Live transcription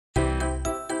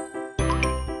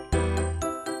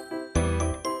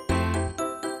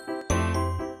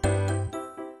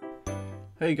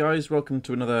Hey guys, welcome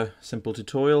to another simple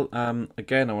tutorial.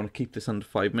 Again, I want to keep this under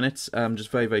 5 minutes. Just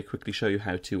very quickly show you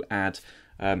how to add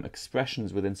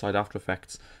expressions with inside After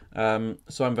Effects. So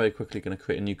I'm very quickly going to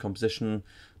create a new composition,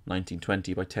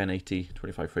 1920 by 1080,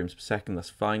 25 frames per second, that's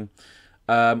fine.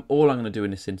 All I'm going to do in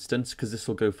this instance, because this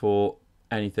will go for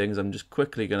anything, is I'm just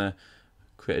quickly going to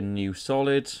create a new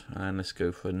solid, and let's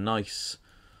go for a nice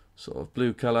sort of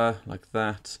blue color like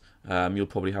that. You'll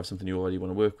probably have something you already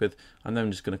want to work with, and then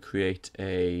I'm just going to create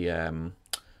a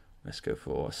let's go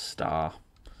for a star.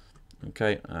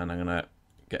 Okay, and I'm going to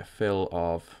get a fill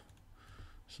of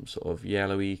some sort of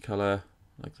yellowy color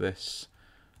like this,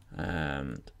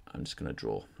 and I'm just going to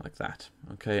draw like that.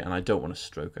 Okay, and I don't want a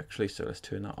stroke actually, so let's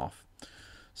turn that off.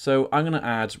 So I'm going to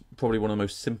add probably one of the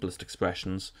most simplest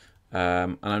expressions,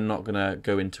 and I'm not going to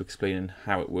go into explaining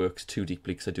how it works too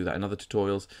deeply because I do that in other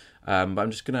tutorials. But I'm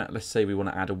just going to, let's say we want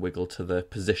to add a wiggle to the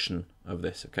position of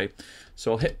this, okay?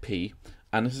 So I'll hit P,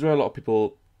 and this is where a lot of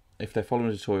people, if they're following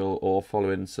a tutorial or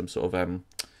following some sort of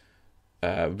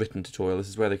written tutorial, this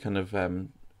is where they kind of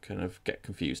get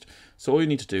confused. So all you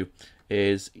need to do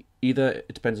is either,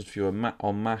 it depends if you're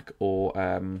on Mac or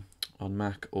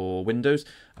Windows.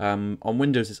 On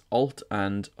Windows it's Alt,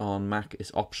 and on Mac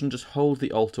it's Option. Just hold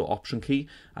the Alt or Option key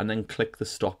and then click the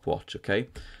stopwatch, okay?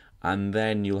 And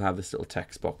then you'll have this little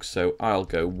text box. So I'll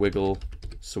go wiggle,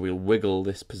 so we'll wiggle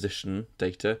this position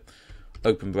data,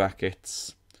 open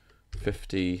brackets,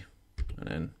 50, and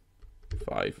then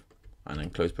 5, and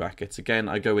then close brackets. Again,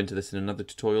 I go into this in another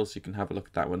tutorial, so you can have a look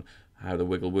at that one, how the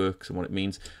wiggle works and what it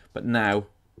means. But now,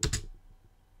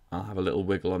 I'll have a little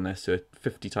wiggle on there, so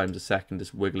 50 times a second,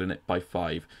 just wiggling it by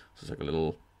 5. So it's like a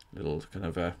little kind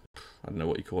of, I don't know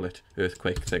what you call it,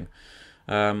 earthquake thing.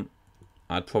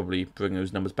 I'd probably bring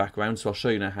those numbers back around, so I'll show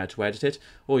you now how to edit it.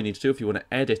 All you need to do, if you want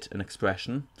to edit an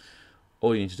expression,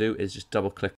 all you need to do is just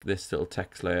double click this little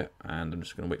text layer, and I'm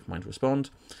just going to wait for mine to respond.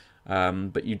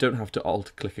 But you don't have to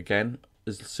alt click again.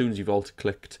 As soon as you've alt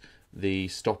clicked the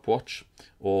stopwatch,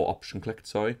 or option clicked,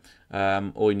 sorry,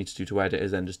 all you need to do to edit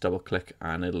is then just double click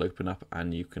and it'll open up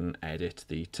and you can edit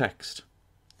the text.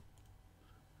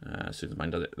 As soon as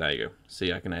mine does it, there you go.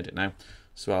 See, I can edit now.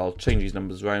 So I'll change these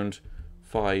numbers around,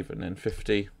 5 and then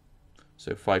 50.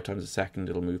 So 5 times a second,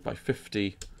 it'll move by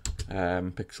 50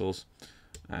 pixels.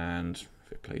 And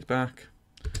if it plays back,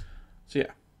 so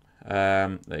yeah,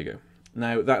 there you go.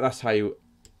 Now that's how you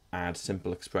add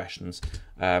simple expressions.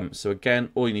 So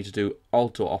again, all you need to do,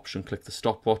 Alt or Option, click the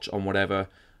stopwatch on whatever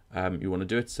you want to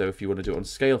do it. So if you want to do it on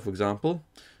scale, for example,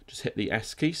 just hit the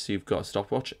S key, so you've got a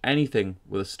stopwatch. Anything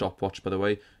with a stopwatch, by the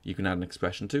way, you can add an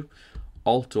expression to.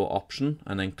 Alt or Option,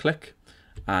 and then click,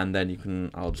 and then you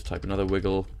can, I'll just type another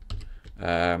wiggle,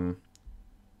 5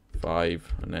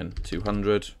 and then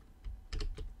 200,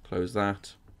 close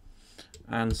that.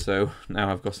 And so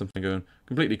now I've got something going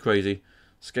completely crazy.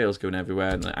 Scale's going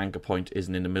everywhere, and the anchor point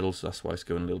isn't in the middle, so that's why it's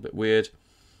going a little bit weird.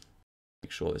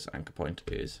 Make sure this anchor point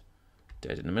is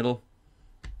dead in the middle.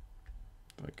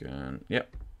 If I can,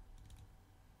 yep.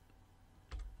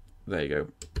 There you go.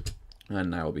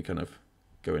 And now we'll be kind of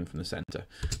going from the center.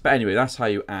 But anyway, that's how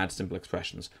you add simple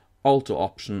expressions. Alt or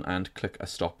Option and click a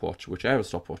stopwatch, whichever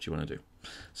stopwatch you want to do.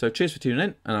 So cheers for tuning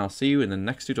in, and I'll see you in the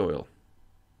next tutorial.